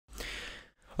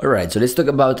All right, so let's talk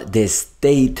about the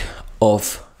state of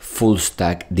full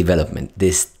stack development.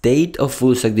 The state of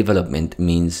full stack development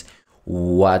means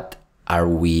what are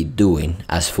we doing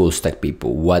as full stack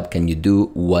people? What can you do?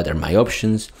 What are my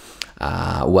options?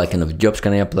 What kind of jobs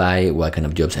can I apply? What kind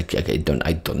of jobs I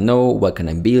don't know? What can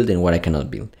I build and what I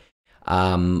cannot build?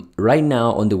 Right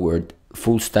now on the world,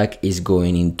 full stack is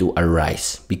going into a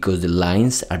rise because the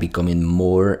lines are becoming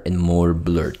more and more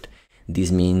blurred. This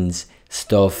means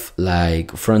stuff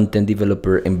like front-end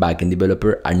developer and back-end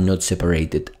developer are not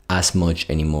separated as much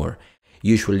anymore.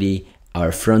 Usually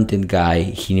our front-end guy,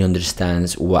 he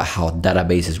understands how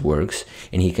databases works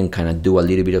and he can kind of do a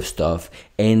little bit of stuff,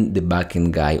 and the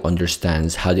back-end guy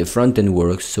understands how the front-end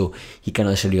works, so he can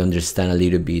actually understand a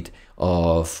little bit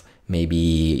of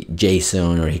maybe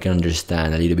JSON, or he can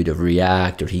understand a little bit of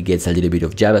React, or he gets a little bit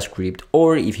of JavaScript,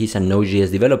 or if he's a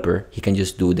Node.js developer, he can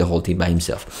just do the whole thing by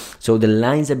himself. So the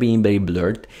lines are being very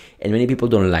blurred, and many people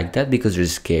don't like that because they're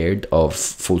scared of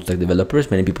full stack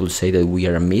developers. Many people say that we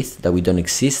are a myth, that we don't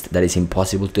exist, that it's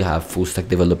impossible to have full stack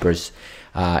developers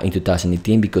in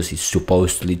 2018 because it's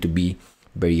supposedly to be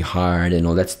very hard and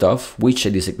all that stuff, which I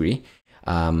disagree.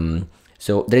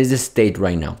 So there is the state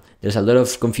right now. There's a lot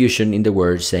of confusion in the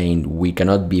world saying we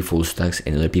cannot be full stacks,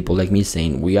 and other people like me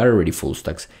saying we are already full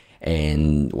stacks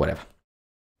and whatever.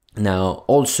 Now,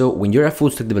 also, when you're a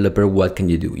full stack developer, what can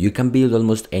you do? You can build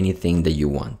almost anything that you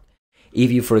want.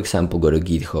 If you, for example, go to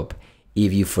GitHub,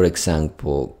 if you, for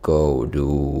example, go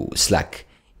to Slack,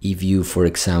 if you, for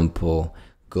example,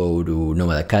 go to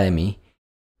Nomad Academy,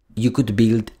 you could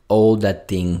build all that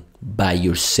thing by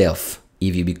yourself.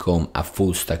 If you become a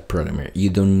full stack programmer, you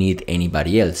don't need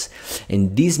anybody else.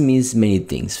 And this means many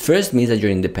things. First means that you're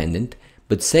independent,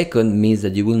 but second means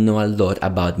that you will know a lot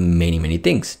about many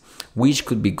things, which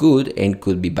could be good and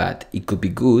could be bad. It could be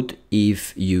good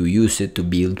if you use it to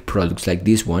build products like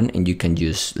this one and you can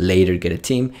just later get a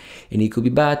team, and it could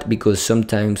be bad because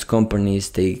sometimes companies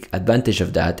take advantage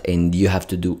of that and you have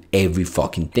to do every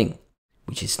fucking thing,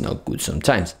 which is not good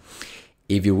sometimes.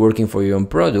 If you're working for your own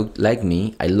product, like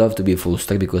me, I love to be full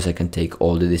stack because I can take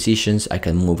all the decisions, I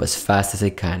can move as fast as I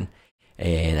can,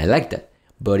 and I like that.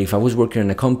 But if I was working in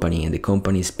a company and the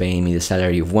company is paying me the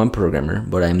salary of one programmer,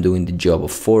 but I'm doing the job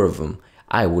of 4 of them,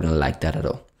 I wouldn't like that at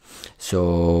all.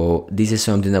 So this is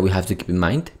something that we have to keep in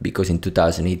mind, because in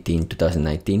 2018,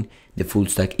 2019, the full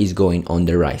stack is going on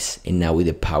the rise, and now with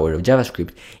the power of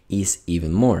JavaScript is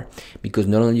even more, because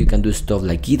not only you can do stuff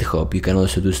like GitHub, you can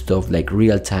also do stuff like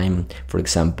real time, for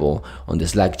example, on the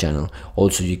Slack channel.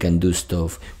 Also, you can do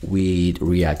stuff with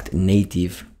React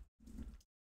Native,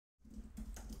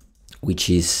 which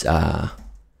is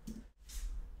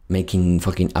making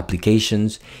fucking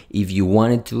applications if you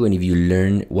wanted to, and if you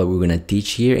learn what we're gonna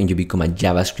teach here and you become a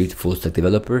JavaScript full stack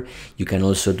developer, you can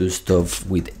also do stuff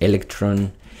with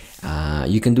Electron.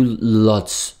 You can do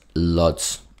lots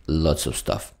of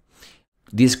stuff.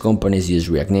 These companies use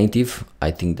React Native. I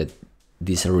think that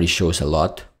this already shows a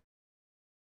lot.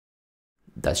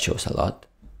 That shows a lot.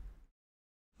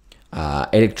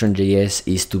 Electron.js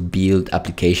is to build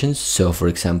applications. So for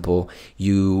example,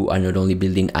 you are not only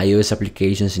building iOS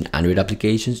applications and Android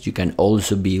applications, you can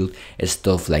also build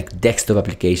stuff like desktop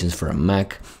applications for a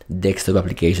Mac, desktop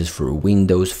applications for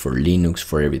Windows, for Linux,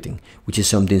 for everything, which is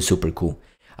something super cool.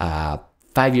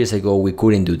 5 years ago, we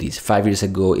couldn't do this. 5 years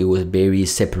ago, it was very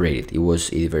separated. It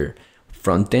was either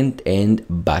front-end and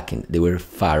back-end. They were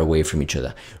far away from each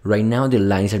other. Right now, the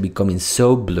lines are becoming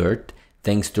so blurred,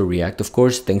 thanks to React, of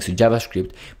course, thanks to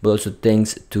JavaScript, but also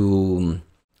thanks to,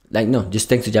 just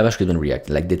thanks to JavaScript and React.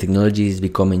 Like, the technology is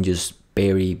becoming just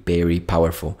very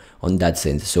powerful on that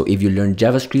sense. So if you learn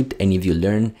JavaScript and if you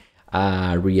learn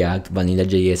React,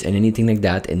 Vanilla.js, and anything like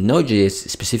that, and Node.js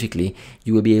specifically,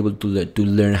 you will be able to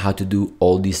learn how to do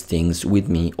all these things with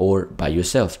me or by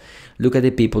yourself. Look at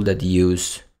the people that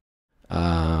use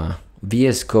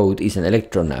VS Code is an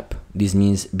Electron app. This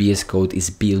means VS Code is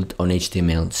built on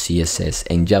HTML, CSS,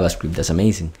 and JavaScript. That's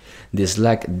amazing. The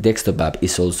Slack desktop app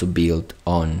is also built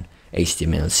on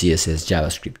HTML, CSS,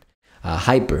 JavaScript.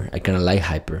 Hyper, I kind of like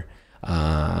Hyper.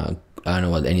 I don't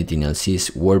know what anything else is.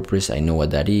 WordPress, I know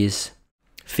what that is.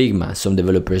 Figma, some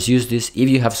developers use this. If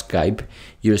you have Skype,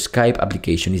 your Skype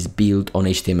application is built on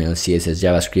HTML, CSS,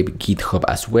 JavaScript, GitHub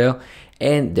as well,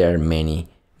 and there are many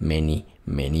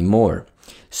more.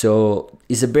 So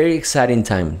it's a very exciting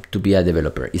time to be a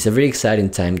developer. It's a very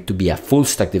exciting time to be a full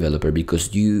stack developer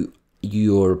because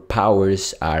your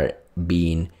powers are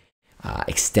being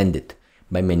extended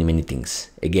by many things.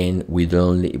 Again, we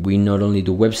not only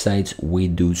do websites, we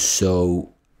do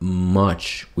so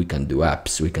much. We can do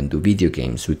apps, we can do video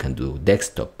games, we can do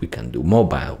desktop, we can do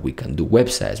mobile, we can do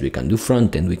websites, we can do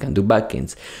front end, we can do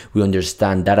backends. We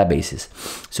understand databases.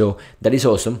 So that is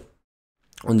awesome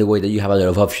on the way that you have a lot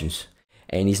of options.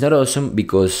 And it's not awesome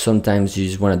because sometimes you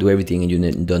just want to do everything and you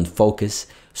don't focus.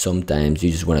 Sometimes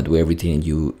you just want to do everything and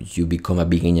you become a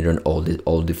beginner on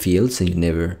all the fields and you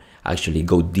never actually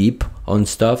go deep on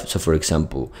stuff. So for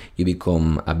example, you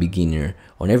become a beginner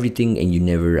on everything and you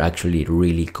never actually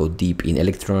really go deep in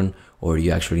Electron, or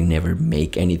you actually never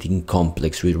make anything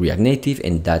complex with React Native,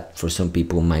 and that for some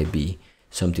people might be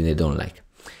something they don't like.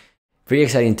 Very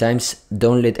exciting times.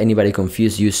 Don't let anybody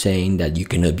confuse you saying that you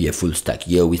cannot be a full stack.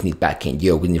 You always need backend,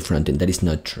 you always need frontend. That is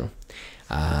not true.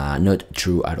 Not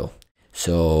true at all.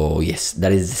 So yes,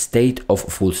 that is the state of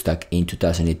full stack in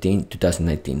 2018,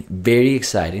 2019. Very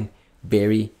exciting,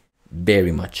 very,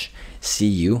 very much. See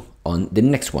you on the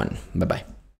next one. Bye-bye.